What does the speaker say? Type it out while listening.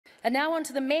And now on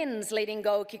to the men's leading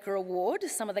goal kicker award.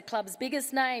 Some of the club's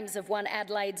biggest names have won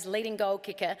Adelaide's leading goal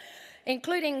kicker,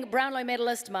 including Brownlow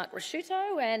medalist Mark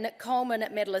Rasciuto and Coleman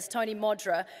medalist Tony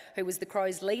Modra, who was the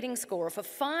Crows' leading scorer for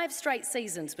 5 straight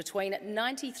seasons between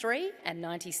 93 and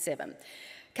 97.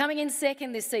 Coming in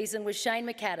second this season was Shane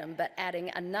McAdam, but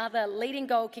adding another leading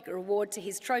goal kicker award to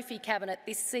his trophy cabinet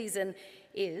this season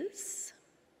is...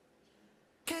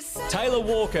 Taylor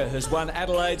Walker has won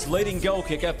Adelaide's leading goal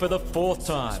kicker for the 4th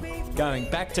time, going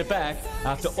back-to-back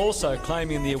after also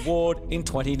claiming the award in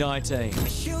 2019.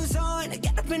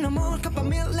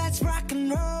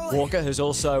 Walker has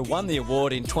also won the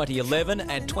award in 2011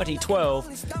 and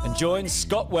 2012 and joins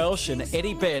Scott Welsh and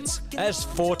Eddie Betts as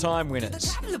 4-time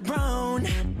winners. The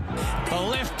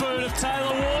left boot of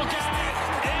Taylor Walker,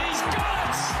 and he's got it!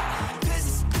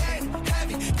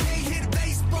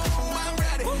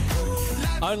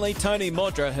 Only Tony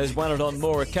Modra has won it on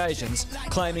more occasions,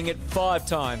 claiming it 5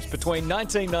 times between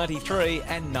 1993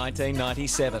 and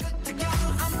 1997.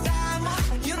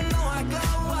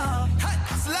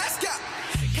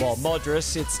 While Modra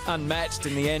sits unmatched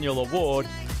in the annual award,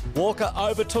 Walker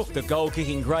overtook the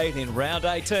goal-kicking great in round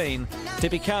 18 to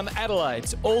become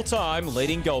Adelaide's all-time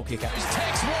leading goal kicker.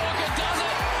 Tex Walker does it,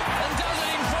 and does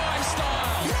it in prime style.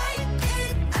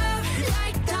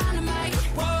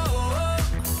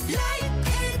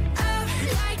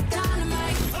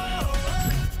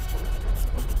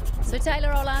 So Taylor,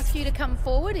 I'll ask you to come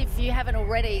forward if you haven't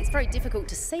already. It's very difficult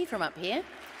to see from up here.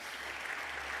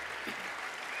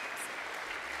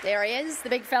 There he is, the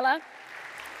big fella.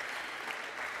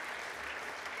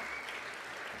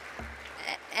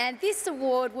 And this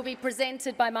award will be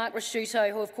presented by Mark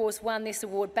Rasciuto, who of course won this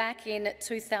award back in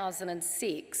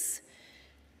 2006.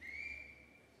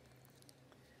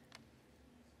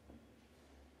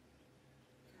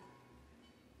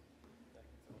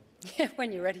 Yeah,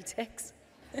 when you're ready, Tex.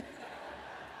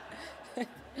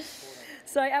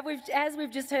 So as we've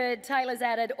just heard, Taylor's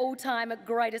added all-time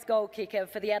greatest goal kicker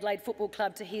for the Adelaide Football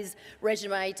Club to his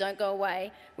resume, don't go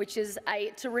away, which is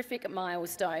a terrific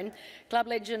milestone. Club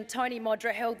legend Tony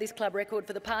Modra held this club record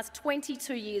for the past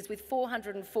 22 years with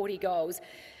 440 goals.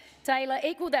 Taylor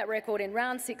equalled that record in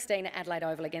round 16 at Adelaide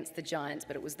Oval against the Giants,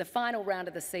 but it was the final round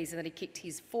of the season that he kicked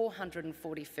his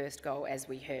 441st goal, as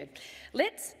we heard.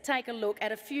 Let's take a look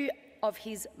at a few of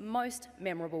his most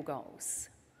memorable goals.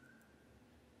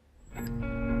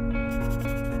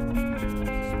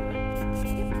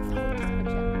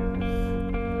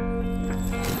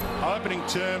 Opening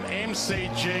term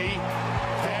MCG,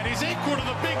 and he's equal to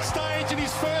the big stage in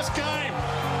his first game.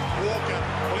 Walker,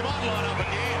 well, he might line up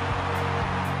again.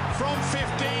 From 50,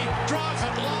 drives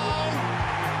it long.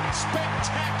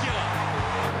 Spectacular.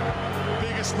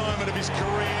 Biggest moment of his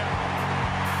career,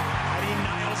 and he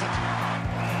nails it.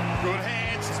 Good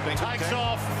hands, takes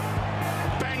off,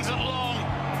 bangs it long.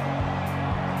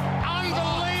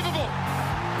 Unbelievable.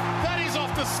 That is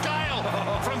off the scale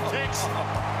from Tex.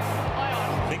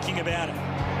 Thinking about it.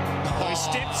 He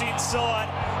steps inside,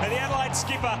 and the Adelaide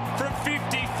skipper from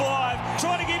 55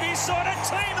 trying to give his side a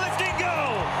team-lifting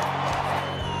goal.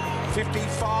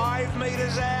 55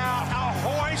 metres out, a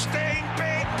hoisting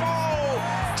big ball.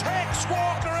 Tex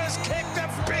Walker has kicked a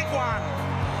big one.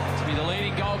 To be the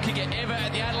leading goal kicker ever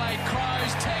at the Adelaide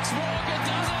Crows, Tex Walker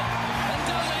does it, and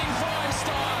does it in prime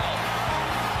style.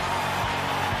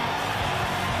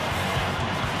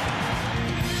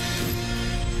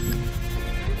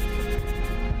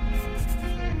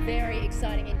 Very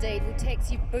exciting indeed. Well,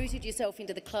 Tex, you've booted yourself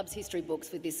into the club's history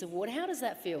books with this award. How does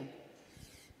that feel?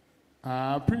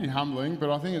 Pretty humbling, but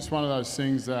I think it's one of those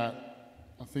things that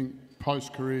I think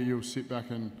post-career you'll sit back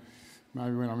and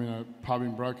maybe when I'm in a pub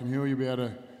in Broken Hill you'll be able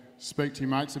to speak to your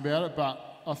mates about it.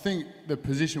 But I think the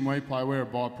position we play, we're a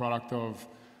byproduct of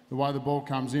the way the ball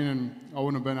comes in, and I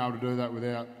wouldn't have been able to do that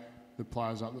without the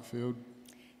players up the field.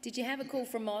 Did you have a call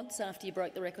from Mods after you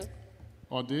broke the record?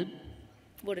 I did.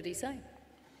 What did he say?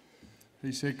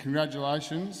 He said,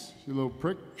 "Congratulations, you little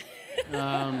prick."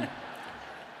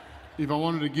 If I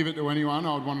wanted to give it to anyone,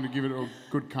 I'd wanted to give it to a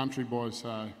good country boy,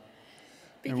 so...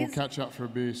 And we'll catch up for a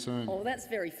beer soon. Oh, that's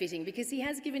very fitting, because he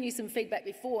has given you some feedback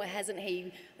before, hasn't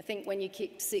he? I think when you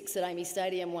kicked 6 at Amy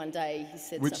Stadium one day, he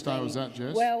said Which something... day was that,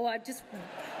 Jess? Well, just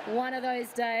one of those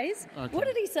days. Okay. What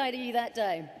did he say to you that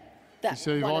day? He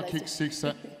said if I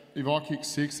kicked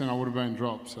 6, then I would have been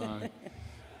dropped, so...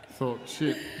 thought,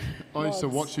 shit, I used to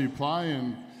watch you play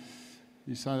and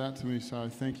you say that to me, so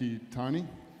thank you, Tony.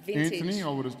 Vintage. Anthony, I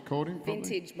would have called him, probably.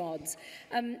 Vintage Mods.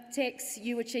 Tex,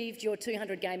 you achieved your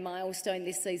 200-game milestone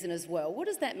this season as well. What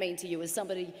does that mean to you as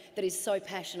somebody that is so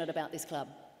passionate about this club?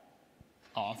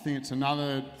 Oh, I think it's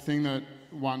another thing that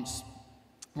once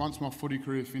once my footy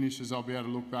career finishes, I'll be able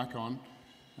to look back on.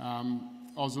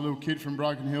 I was a little kid from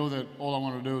Broken Hill that all I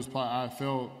wanted to do was play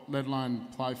AFL, let alone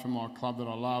play for my club that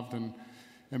I loved and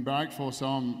barracked for. So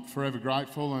I'm forever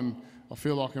grateful, and I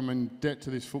feel like I'm in debt to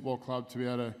this football club to be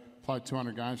able to play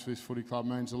 200 games for this footy club. It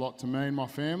means a lot to me and my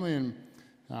family, and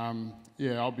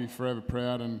yeah, I'll be forever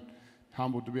proud and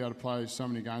humbled to be able to play so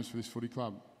many games for this footy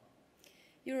club.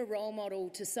 You're a role model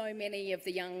to so many of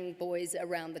the young boys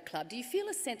around the club. Do you feel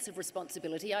a sense of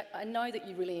responsibility? I know that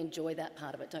you really enjoy that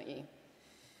part of it, don't you?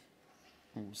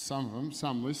 Well, some of them.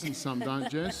 Some listen, some don't,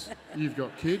 Jess. You've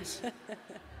got kids.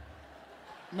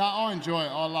 No, I enjoy it.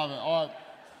 I love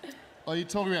it. You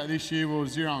talk about this year, we were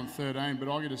 0-13, but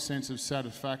I get a sense of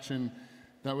satisfaction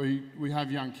that we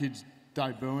have young kids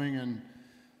debuting, and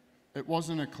it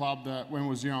wasn't a club that when we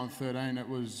were 0-13, it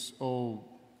was all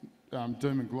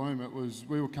doom and gloom. It was,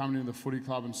 we were coming into the footy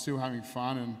club and still having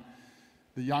fun, and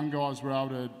the young guys were able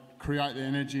to create the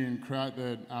energy and create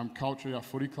the culture of our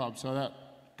footy club. So that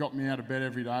got me out of bed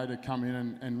every day to come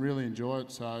in and really enjoy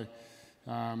it. So,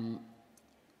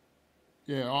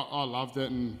 yeah, I loved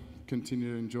it and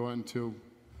continue to enjoy it until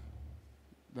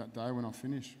that day when I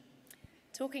finish.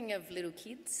 Talking of little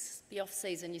kids, the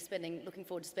off-season you're looking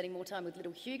forward to spending more time with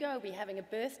little Hugo. He'll be having a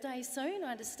birthday soon,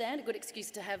 I understand. A good excuse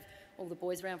to have all the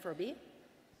boys around for a beer.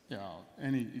 Yeah,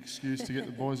 any excuse to get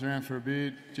the boys around for a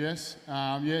beer, Jess.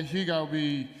 Yeah, Hugo will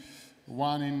be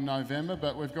 1 in November,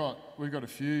 but we've got a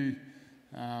few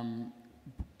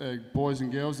boys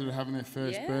and girls that are having their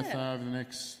first birthday over the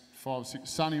next 5 or 6.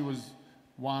 Sonny was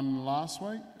 1 last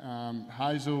week.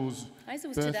 Hazel's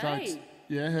birthday today.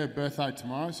 Yeah, her birthday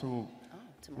tomorrow, so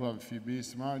we'll have a few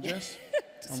beers tomorrow, Jess.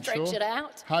 To stretch it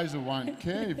out. Hazel won't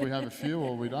care if we have a few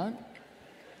or we don't,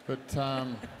 but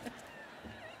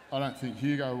I don't think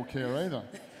Hugo will care either.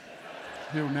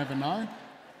 He'll never know,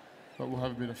 but we'll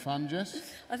have a bit of fun,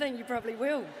 Jess. I think you probably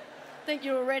will. I think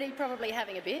you're already probably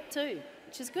having a bit too,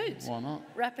 which is good. Why not?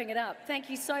 Wrapping it up. Thank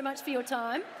you so much for your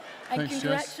time, and Thanks,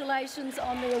 congratulations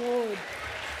on the award.